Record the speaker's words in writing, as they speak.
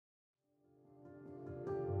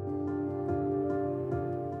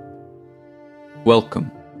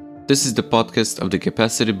Welcome. This is the podcast of the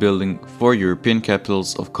Capacity Building for European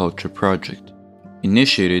Capitals of Culture project,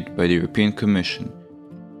 initiated by the European Commission.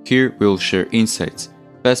 Here we will share insights,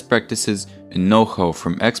 best practices, and know-how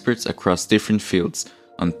from experts across different fields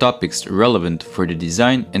on topics relevant for the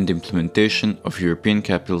design and implementation of European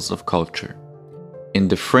Capitals of Culture. In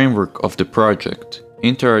the framework of the project,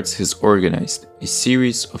 InterArts has organized a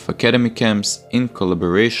series of academic camps in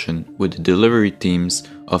collaboration with the delivery teams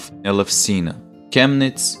of Elefsina,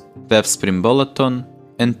 Chemnitz, Vevsprinbolaton,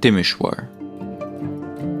 and Timișoara.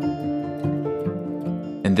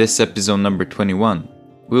 In this episode number 21,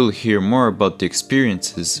 we'll hear more about the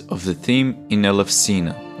experiences of the team in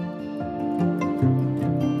Elefsina.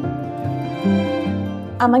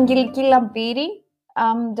 I'm Angeliki Lampiri.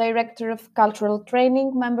 I'm Director of Cultural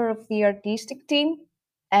Training, member of the Artistic team,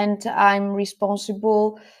 and I'm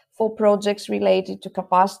responsible for projects related to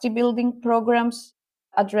capacity building programs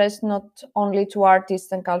addressed not only to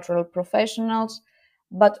artists and cultural professionals,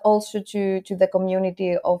 but also to the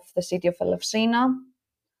community of the city of Elefsina.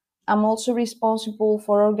 I'm also responsible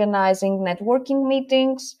for organizing networking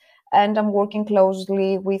meetings, and I'm working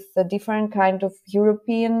closely with the different kind of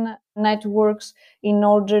European networks in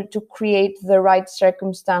order to create the right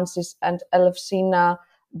circumstances and Elefsina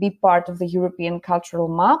be part of the European cultural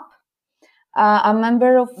map. I'm a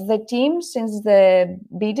member of the team since the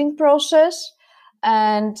bidding process,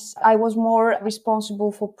 and I was more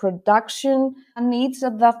responsible for production needs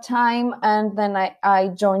at that time, and then I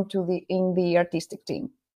joined in the artistic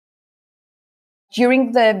team.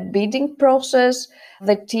 During the bidding process,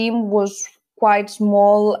 the team was quite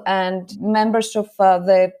small, and members of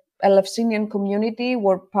the Elefsinian community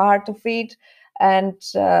were part of it. And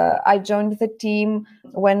I joined the team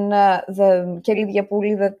when the Kelly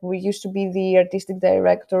Diapouli, that we used to be the artistic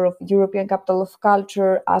director of European Capital of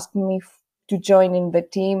Culture, asked me to join in the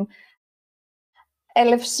team.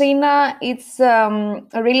 Elefsina, it's a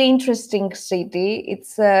really interesting city.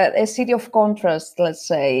 It's a city of contrast, let's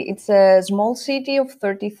say. It's a small city of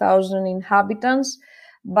 30,000 inhabitants,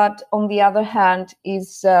 but on the other hand,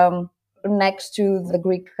 is next to the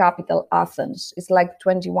Greek capital, Athens. It's like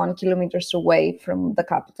 21 kilometers away from the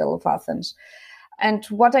capital of Athens. And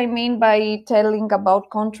what I mean by telling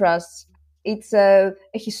about contrasts, it's a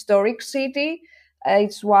historic city.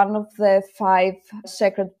 It's one of the 5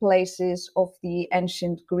 sacred places of the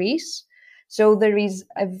ancient Greece. So there is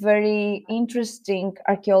a very interesting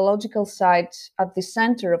archaeological site at the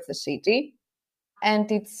center of the city.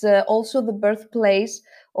 And it's also the birthplace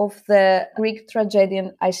of the Greek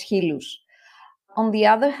tragedian Aeschylus. On the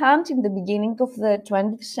other hand, in the beginning of the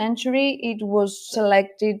 20th century, it was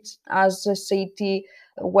selected as a city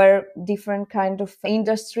where different kind of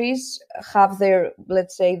industries have their,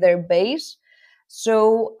 let's say, their base.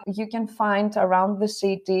 So you can find around the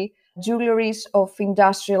city jewelries of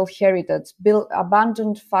industrial heritage, built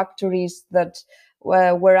abandoned factories that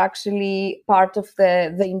were actually part of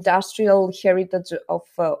the industrial heritage of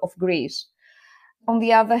Greece. On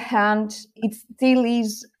the other hand, it still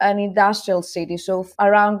is an industrial city. So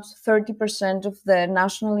around 30% of the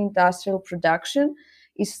national industrial production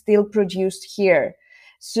is still produced here.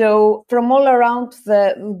 So from all around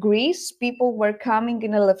the Greece, people were coming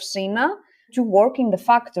in Elefsina to work in the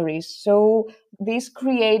factories. So this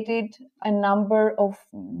created a number of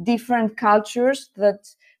different cultures that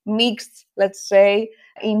mixed, let's say,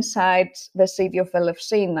 inside the city of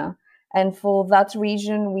Elefsina. And for that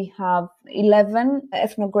region, we have 11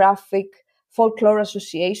 ethnographic folklore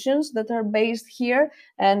associations that are based here,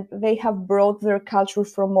 and they have brought their culture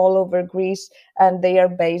from all over Greece, and they are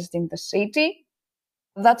based in the city.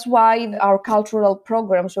 That's why our cultural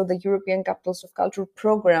program, so the European Capitals of Culture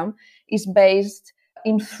program, is based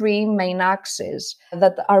in 3 main axes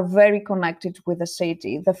that are very connected with the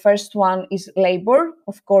city. The first one is labor,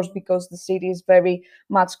 of course, because the city is very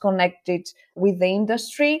much connected with the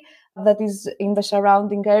industry that is in the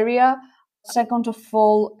surrounding area. Second of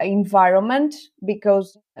all, environment,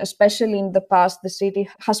 because especially in the past, the city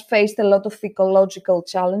has faced a lot of ecological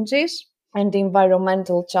challenges and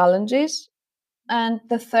environmental challenges. And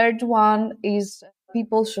the third one is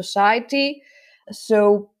people, society.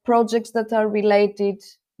 So projects that are related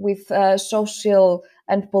with social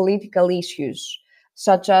and political issues,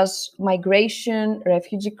 such as migration,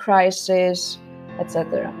 refugee crisis,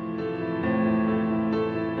 etc.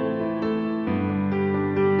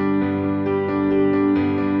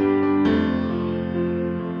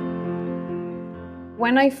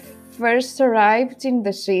 When I first arrived in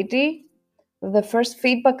the city, the first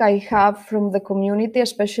feedback I have from the community,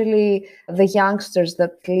 especially the youngsters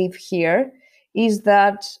that live here, is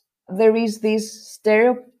that there is this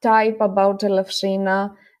stereotype about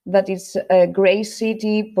Elefsina that it's a gray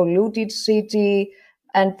city, polluted city,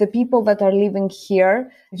 and the people that are living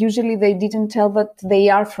here, usually they didn't tell that they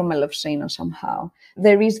are from Elefsina somehow.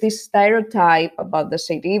 There is this stereotype about the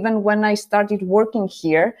city. Even when I started working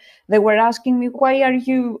here, they were asking me, why are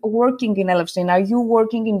you working in Elefsina? Are you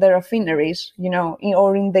working in the refineries,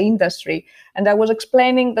 or in the industry? And I was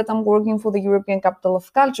explaining that I'm working for the European Capital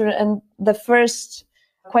of Culture. And the first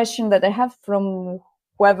question that I have from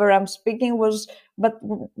whoever I'm speaking was, but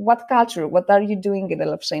what culture? What are you doing in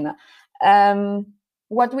Elefsina?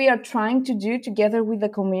 What we are trying to do together with the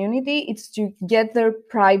community is to get their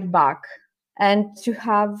pride back and to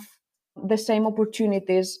have the same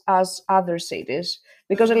opportunities as other cities.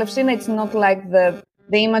 Because Elefsina, it's not like the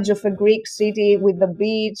image of a Greek city with the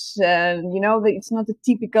beach. It's not a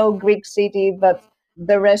typical Greek city that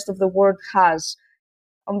the rest of the world has.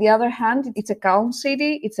 On the other hand, it's a calm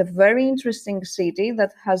city. It's a very interesting city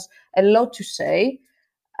that has a lot to say.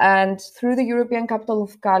 And through the European Capital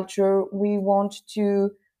of Culture, we want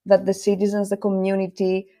that the citizens, the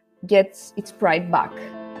community, gets its pride back.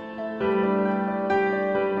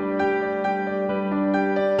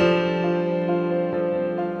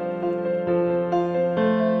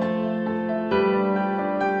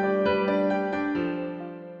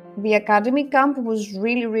 The academy camp was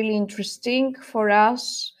really, really interesting for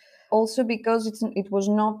us, also because it was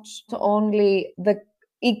not only the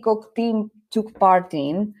ECOC team took part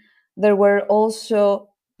in, there were also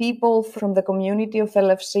people from the community of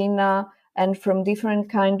Elefsina and from different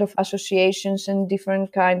kind of associations and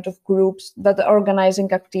different kind of groups that are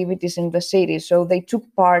organizing activities in the city. So they took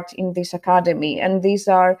part in this academy, and these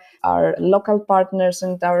are our local partners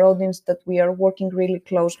and our audience that we are working really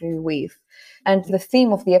closely with. And the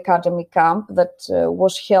theme of the academy camp that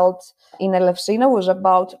was held in Elefsina was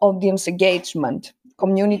about audience engagement,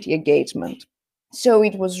 community engagement. So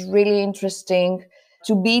it was really interesting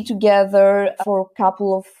to be together for a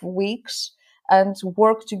couple of weeks and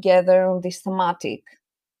work together on this thematic.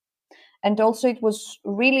 And also it was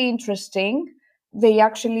really interesting. They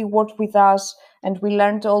actually worked with us, and we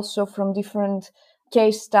learned also from different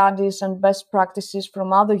case studies and best practices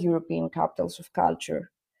from other European capitals of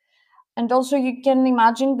culture. And also you can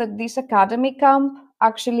imagine that this academy camp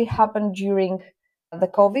actually happened during the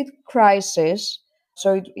COVID crisis.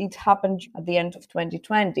 So it happened at the end of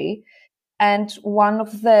 2020. And one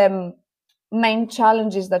of the main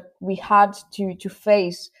challenges that we had to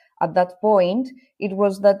face at that point, it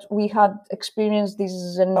was that we had experienced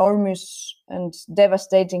this enormous and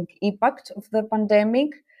devastating impact of the pandemic.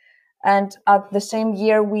 And at the same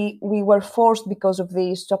year, we were forced, because of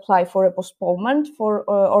this, to apply for a postponement for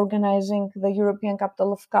organizing the European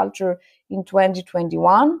Capital of Culture in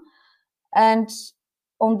 2021. And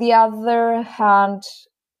on the other hand,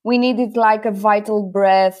 we needed like a vital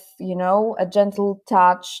breath, a gentle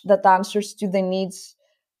touch that answers to the needs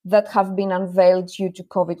that have been unveiled due to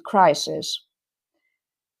COVID crisis.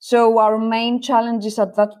 So our main challenges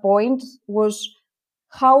at that point was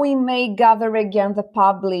how we may gather again the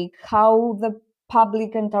public, how the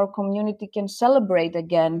public and our community can celebrate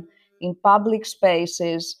again in public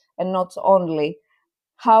spaces, and not only,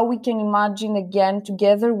 how we can imagine again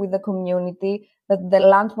together with the community that the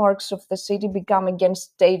landmarks of the city become again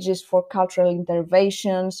stages for cultural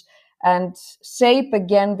interventions and shape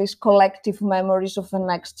again these collective memories of the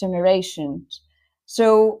next generations.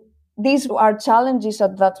 So these are challenges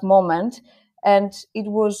at that moment. And it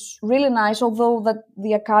was really nice, although that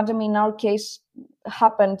the academy in our case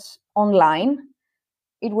happened online,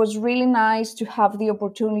 it was really nice to have the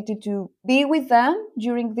opportunity to be with them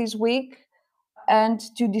during this week and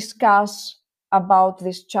to discuss about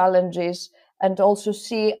these challenges and also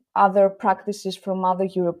see other practices from other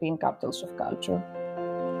European capitals of culture.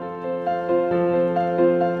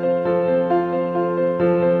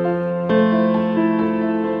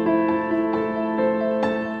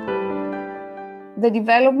 The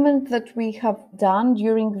development that we have done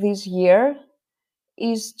during this year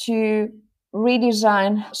is to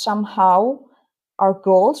redesign somehow our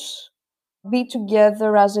goals, be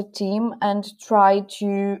together as a team and try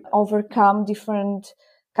to overcome different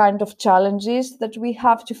kind of challenges that we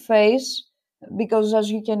have to face. Because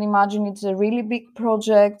as you can imagine, it's a really big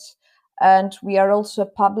project and we are also a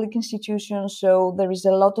public institution. So there is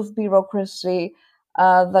a lot of bureaucracy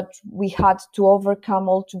that we had to overcome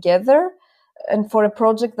all together. And for a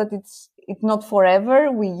project that it's not forever,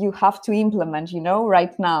 you have to implement,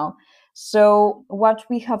 right now. So what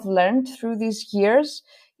we have learned through these years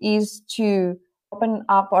is to open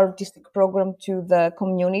up our artistic program to the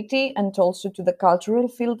community and also to the cultural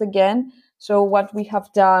field again. So what we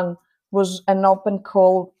have done was an open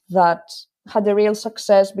call that had a real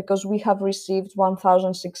success because we have received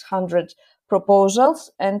 1,600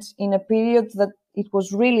 proposals, and in a period that it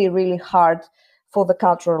was really, really hard for the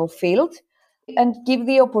cultural field, and give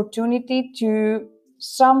the opportunity to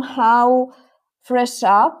somehow fresh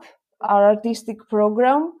up our artistic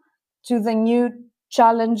program to the new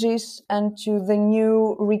challenges and to the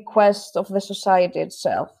new requests of the society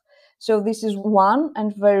itself. So this is one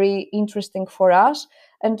and very interesting for us.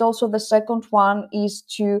 And also the second one is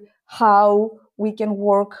to how we can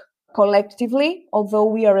work collectively. Although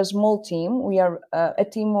we are a small team, we are a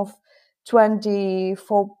team of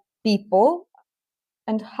 24 people,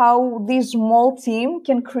 and how this small team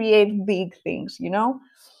can create big things,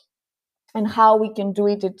 and how we can do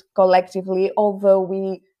it collectively, although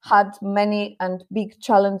we had many and big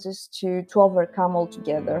challenges to overcome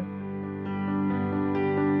altogether.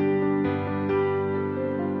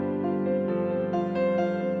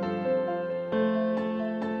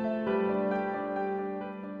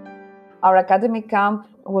 Our academic camp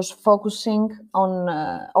was focusing on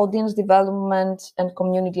audience development and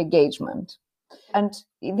community engagement. And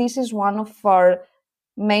this is one of our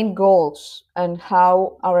main goals, and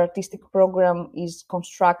how our artistic program is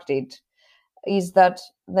constructed is that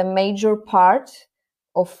the major part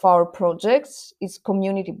of our projects is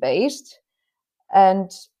community based.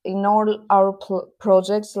 And in all our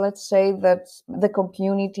projects, let's say that the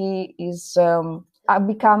community is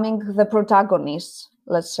becoming the protagonists,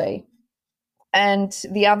 let's say. And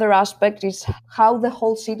the other aspect is how the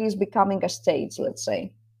whole city is becoming a stage, let's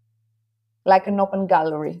say, like an open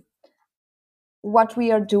gallery. What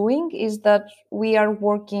we are doing is that we are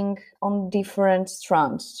working on different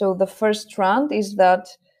strands. So the first strand is that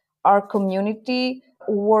our community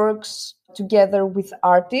works together with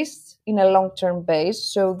artists in a long-term base.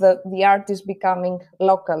 So the artists becoming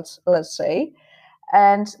locals, let's say,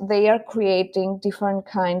 and they are creating different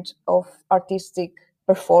kinds of artistic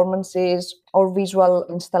performances or visual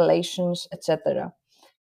installations, etc.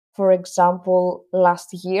 For example,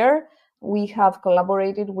 last year, we have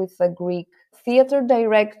collaborated with a Greek theater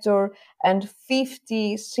director, and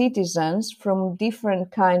 50 citizens from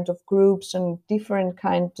different kind of groups and different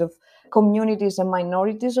kind of communities and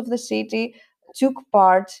minorities of the city took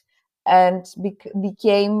part and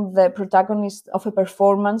became the protagonist of a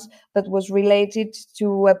performance that was related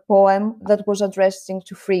to a poem that was addressing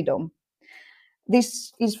to freedom.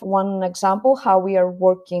 This is one example how we are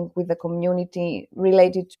working with the community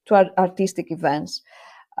related to artistic events.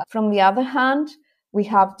 From the other hand, we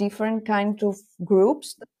have different kinds of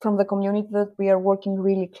groups from the community that we are working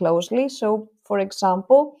really closely. So, for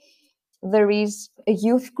example, there is a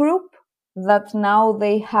youth group that now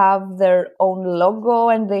they have their own logo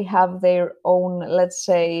and they have their own, let's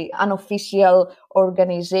say, unofficial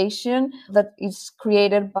organization that is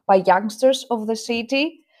created by youngsters of the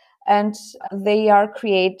city. And they are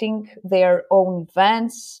creating their own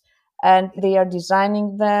events, and they are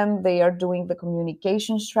designing them, they are doing the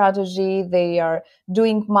communication strategy, they are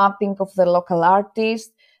doing mapping of the local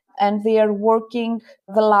artists, and they are working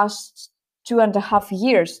the last 2.5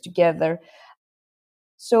 years together.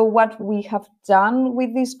 So what we have done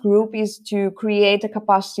with this group is to create a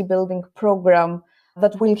capacity building program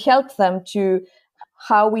that will help them to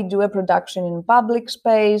how we do a production in public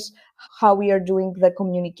space, how we are doing the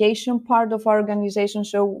communication part of our organization.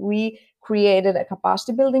 So we created a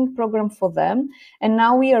capacity building program for them. And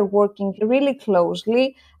now we are working really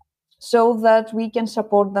closely so that we can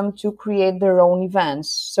support them to create their own events.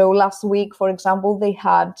 So last week, for example, they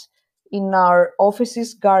had in our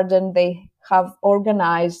offices garden, they have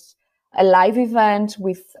organized a live event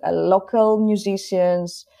with local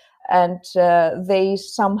musicians, and they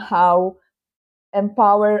somehow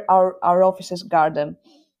empower our offices garden.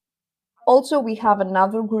 Also, we have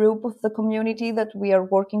another group of the community that we are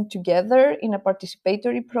working together in a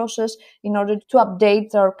participatory process in order to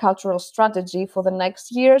update our cultural strategy for the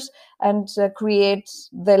next years and create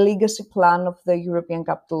the legacy plan of the European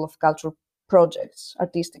Capital of Culture projects,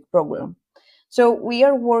 artistic program. So we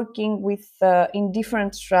are working with in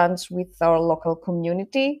different strands with our local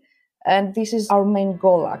community, and this is our main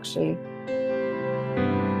goal, actually.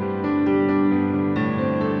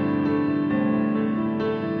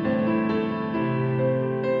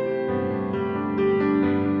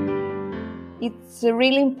 It's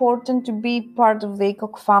really important to be part of the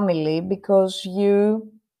ECOC family because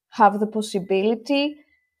you have the possibility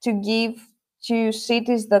to give to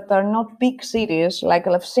cities that are not big cities, like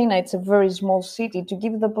Elefsina, it's a very small city, to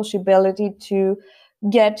give the possibility to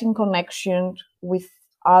get in connection with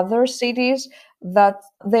other cities that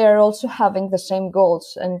they are also having the same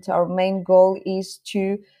goals. And our main goal is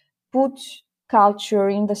to put culture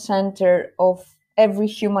in the center of every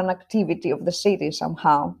human activity of the city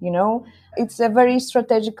somehow, It's a very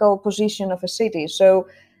strategical position of a city. So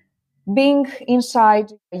being inside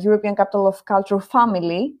European Capital of Culture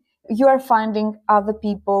family, you are finding other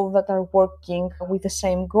people that are working with the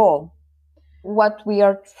same goal. What we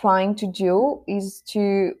are trying to do is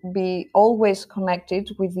to be always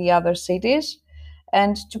connected with the other cities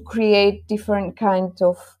and to create different kinds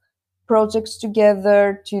of projects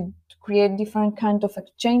together, to create different kind of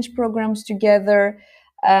exchange programs together,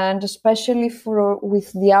 and especially for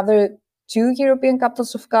with the other two European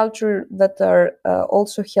capitals of culture that are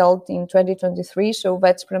also held in 2023, so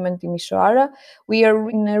Veszprém and Timisoara. We are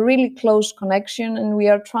in a really close connection, and we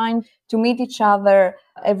are trying to meet each other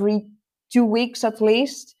every 2 weeks at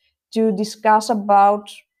least to discuss about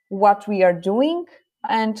what we are doing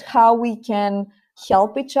and how we can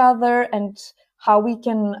help each other and how we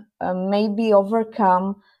can maybe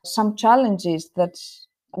overcome some challenges that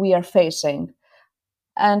we are facing.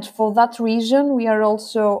 And for that reason, we are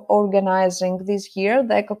also organizing this year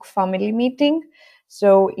the ECOC family meeting.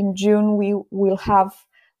 So in June,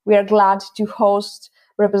 we are glad to host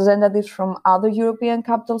representatives from other European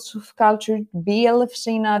capitals of culture, be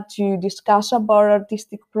Elefsina, to discuss about our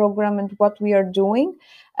artistic program and what we are doing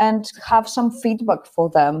and have some feedback for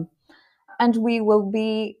them. And we will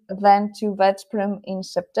be then to Veszprém in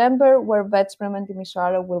September, where Veszprém and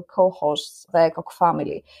Timisoara will co-host the ECOC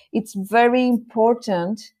family. It's very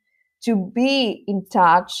important to be in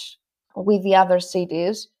touch with the other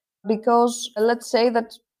cities because let's say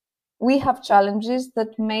that we have challenges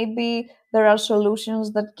that maybe there are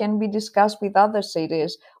solutions that can be discussed with other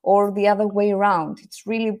cities or the other way around. It's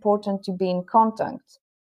really important to be in contact.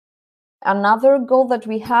 Another goal that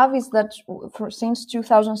we have is that since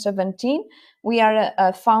 2017, we are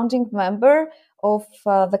a founding member of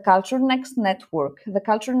the Culture Next Network. The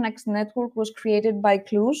Culture Next Network was created by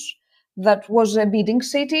Cluj, that was a bidding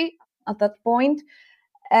city at that point,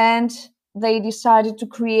 and they decided to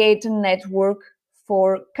create a network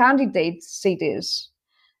for candidate cities.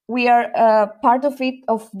 We are part of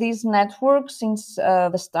this network since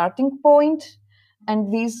the starting point,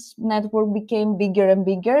 and this network became bigger and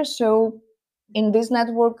bigger. So in this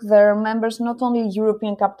network, there are members not only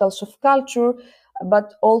European capitals of culture,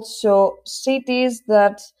 but also cities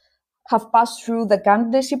that have passed through the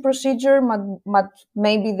candidacy procedure, but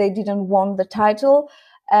maybe they didn't want the title.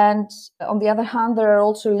 And on the other hand, there are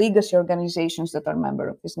also legacy organizations that are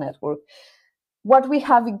members of this network. What we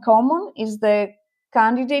have in common is the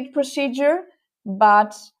candidate procedure,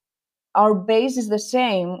 but our base is the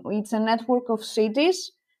same. It's a network of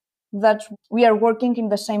cities that we are working in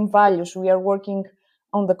the same values. We are working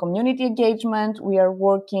on the community engagement. We are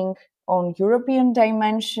working on European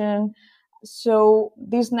dimension. So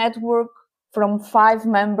this network from 5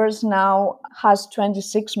 members now has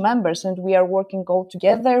 26 members, and we are working all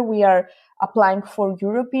together. We are applying for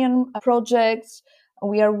European projects.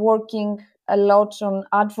 We are working a lot on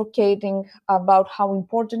advocating about how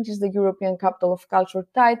important is the European Capital of Culture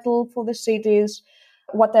title for the cities,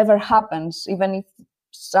 whatever happens, even if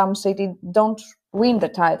some cities don't win the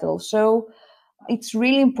title. So it's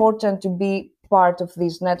really important to be part of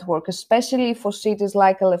this network, especially for cities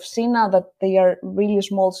like Elefsina, that they are really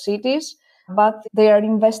small cities, but they are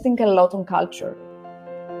investing a lot on culture.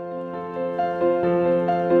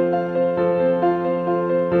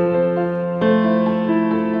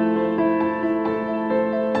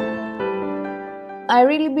 I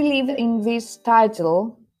really believe in this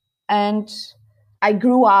title, and I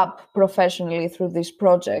grew up professionally through this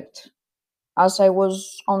project, as I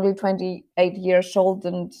was only 28 years old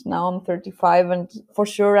and now I'm 35, and for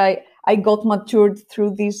sure I got matured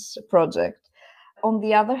through this project. On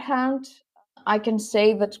the other hand, I can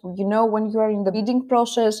say that, when you are in the bidding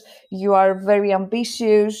process, you are very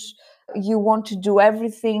ambitious, you want to do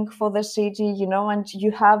everything for the city, and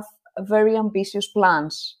you have very ambitious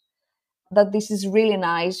plans. That this is really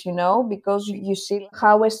nice, because you see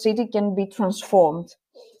how a city can be transformed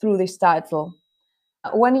through this title.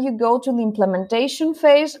 When you go to the implementation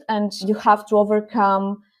phase and you have to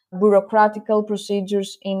overcome bureaucratical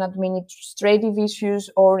procedures in administrative issues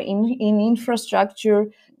or in infrastructure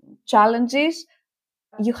challenges,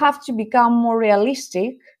 you have to become more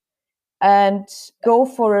realistic and go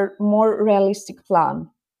for a more realistic plan.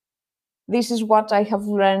 This is what I have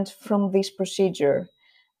learned from this procedure.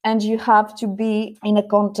 And you have to be in a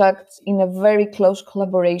contact, in a very close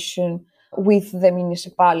collaboration with the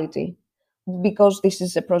municipality, because this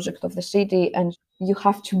is a project of the city and you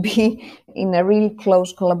have to be in a really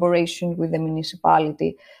close collaboration with the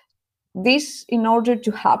municipality. This, in order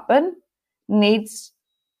to happen, needs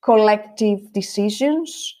collective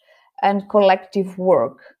decisions and collective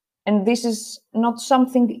work. And this is not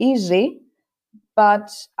something easy,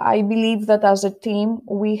 but I believe that as a team,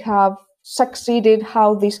 we have succeeded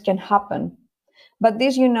how this can happen. But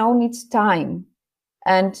this, needs time.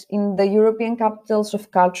 And in the European capitals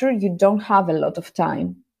of culture, you don't have a lot of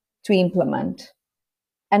time to implement.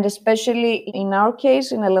 And especially in our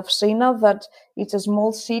case, in Elefsina, that it's a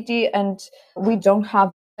small city and we don't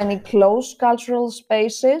have any close cultural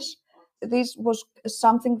spaces. This was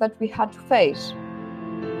something that we had to face.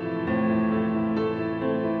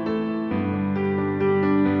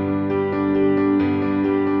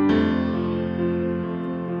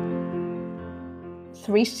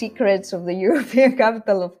 Three secrets of the European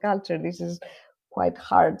capital of culture. This is quite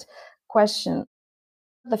hard question.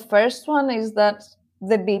 The first one is that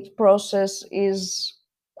the bid process is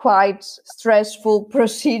quite stressful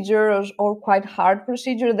procedure or quite hard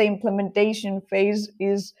procedure. The implementation phase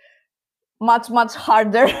is much, much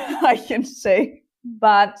harder, I can say.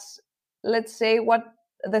 But let's say what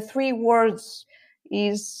the three words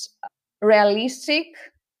is: realistic,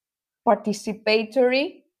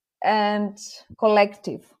 participatory, and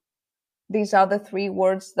collective. These are the three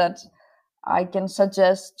words that I can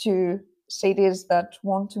suggest to cities that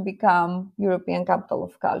want to become European capital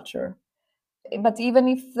of culture. But even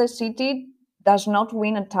if the city does not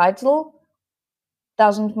win a title,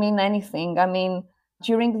 doesn't mean anything. I mean,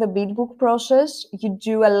 during the bid book process, you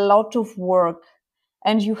do a lot of work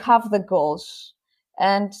and you have the goals.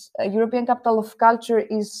 And European capital of culture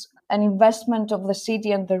is an investment of the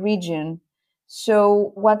city and the region.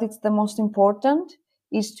 So what is the most important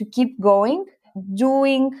is to keep going,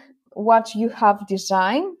 doing what you have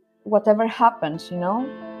designed, whatever happens,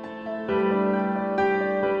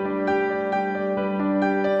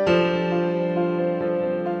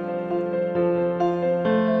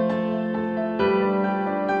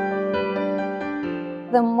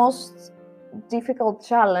 The most difficult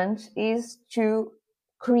challenge is to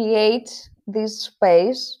create this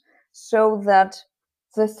space so that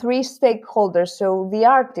the three stakeholders, so the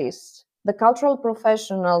artists, the cultural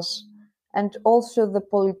professionals, and also the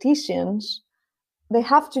politicians, they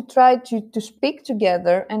have to try to speak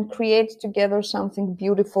together and create together something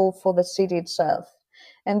beautiful for the city itself.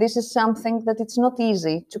 And this is something that it's not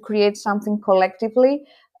easy to create something collectively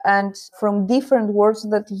and from different words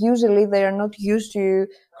that usually they are not used to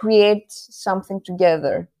create something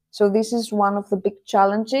together. So this is one of the big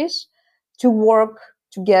challenges, to work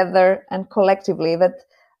together and collectively. That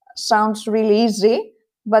sounds really easy,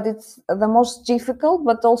 but it's the most difficult,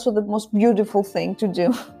 but also the most beautiful thing to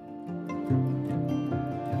do.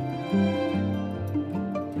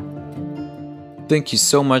 Thank you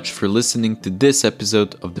so much for listening to this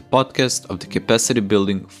episode of the podcast of the Capacity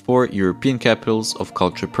Building for European Capitals of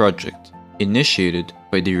Culture project, initiated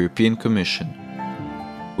by the European Commission.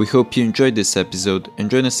 We hope you enjoyed this episode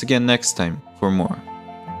and join us again next time for more.